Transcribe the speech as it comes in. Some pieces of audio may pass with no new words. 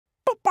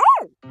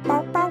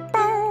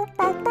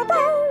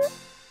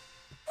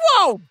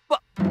Whoa!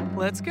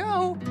 Let's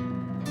go.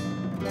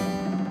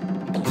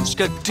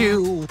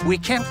 Skidoo, we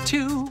can't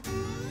do.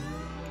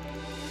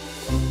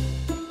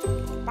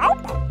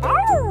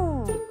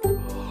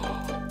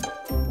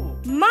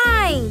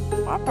 Mine!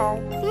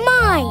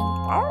 Mine!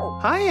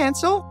 Hi,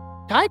 Hansel.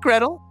 Hi,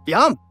 Gretel.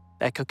 Yum.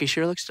 That cookie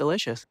sure looks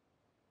delicious.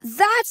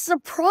 That's the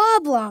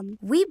problem.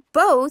 We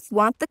both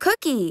want the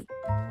cookie.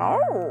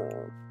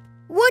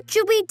 What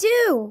should we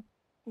do?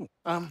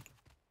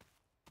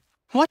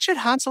 What should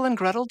Hansel and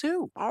Gretel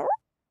do?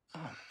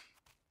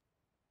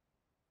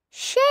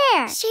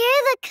 Share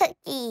the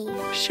cookie.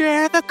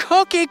 Share the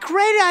cookie.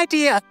 Great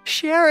idea.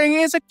 Sharing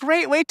is a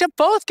great way to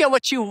both get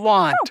what you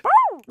want.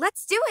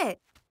 Let's do it.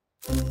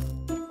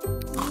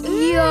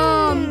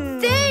 Yum!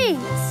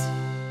 Thanks!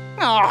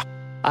 Aw,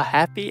 a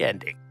happy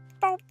ending.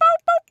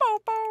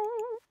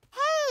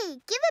 Hey,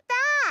 give it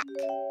back.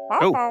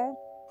 Oh,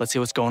 let's see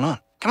what's going on.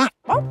 Come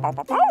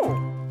on.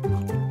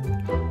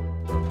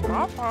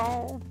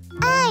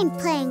 I'm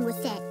playing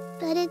with it,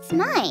 but it's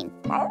mine.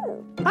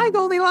 Hi,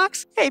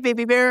 Goldilocks. Hey,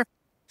 baby bear.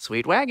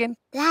 Sweet wagon.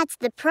 That's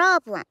the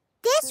problem.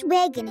 This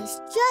wagon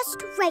is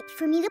just right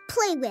for me to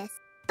play with,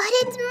 but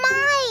it's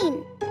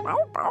mine.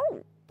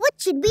 What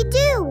should we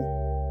do?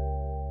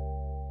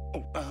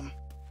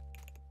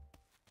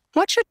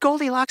 What should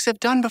Goldilocks have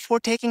done before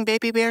taking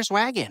Baby Bear's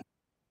wagon?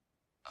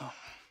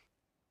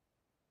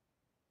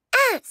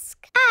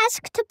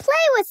 Ask to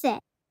play with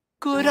it.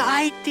 Good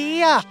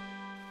idea.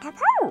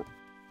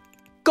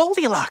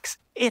 Goldilocks,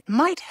 it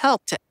might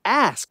help to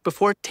ask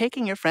before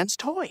taking your friend's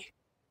toy.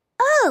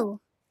 Oh,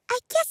 I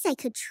guess I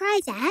could try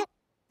that.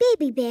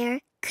 Baby Bear,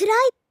 could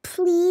I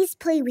please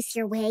play with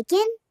your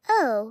wagon?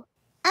 Oh,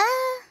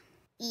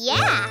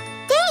 yeah.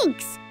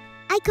 Thanks.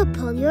 I could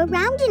pull you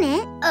around in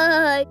it.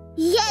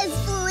 Yes,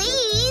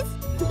 please.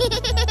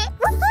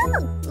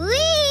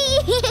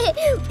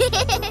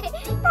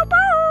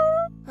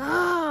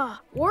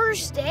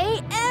 Worst day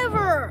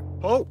ever.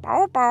 Oh,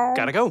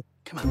 gotta go.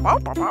 Come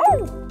on.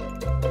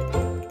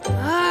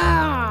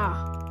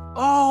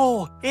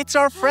 Oh, it's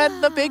our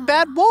friend, the big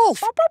bad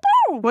wolf.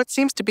 What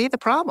seems to be the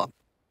problem?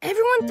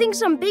 Everyone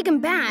thinks I'm big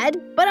and bad,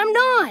 but I'm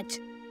not.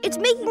 It's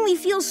making me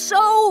feel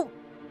so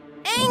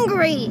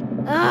angry.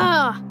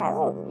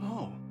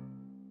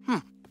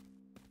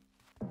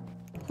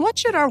 What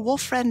should our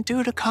wolf friend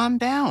do to calm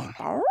down?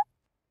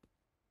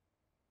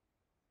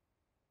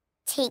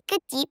 Take a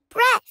deep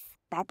breath.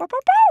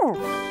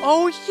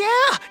 Oh,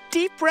 yeah!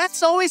 Deep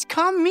breaths always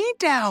calm me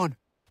down.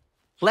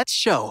 Let's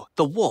show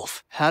the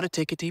wolf how to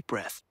take a deep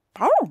breath.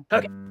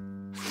 Okay.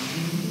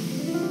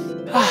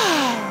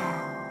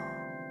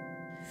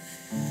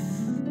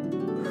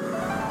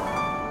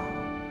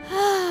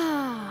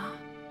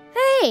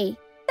 Hey,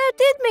 that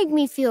did make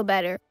me feel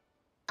better.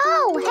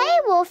 Oh, hey,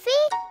 Wolfie.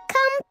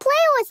 Come play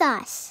with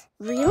us.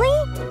 Really?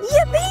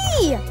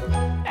 Yippee!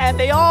 And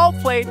they all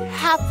played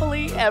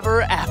happily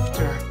ever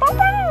after.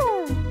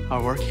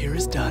 Our work here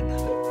is done.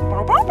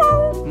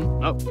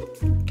 Oh,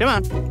 come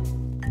on.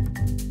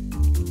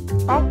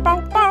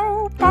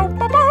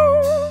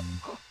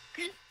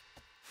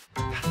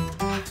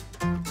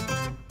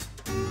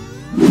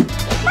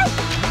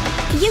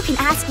 You can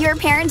ask your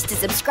parents to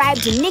subscribe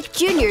to Nick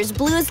Jr.'s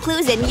Blues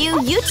Clues and You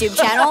YouTube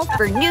channel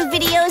for new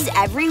videos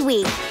every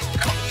week.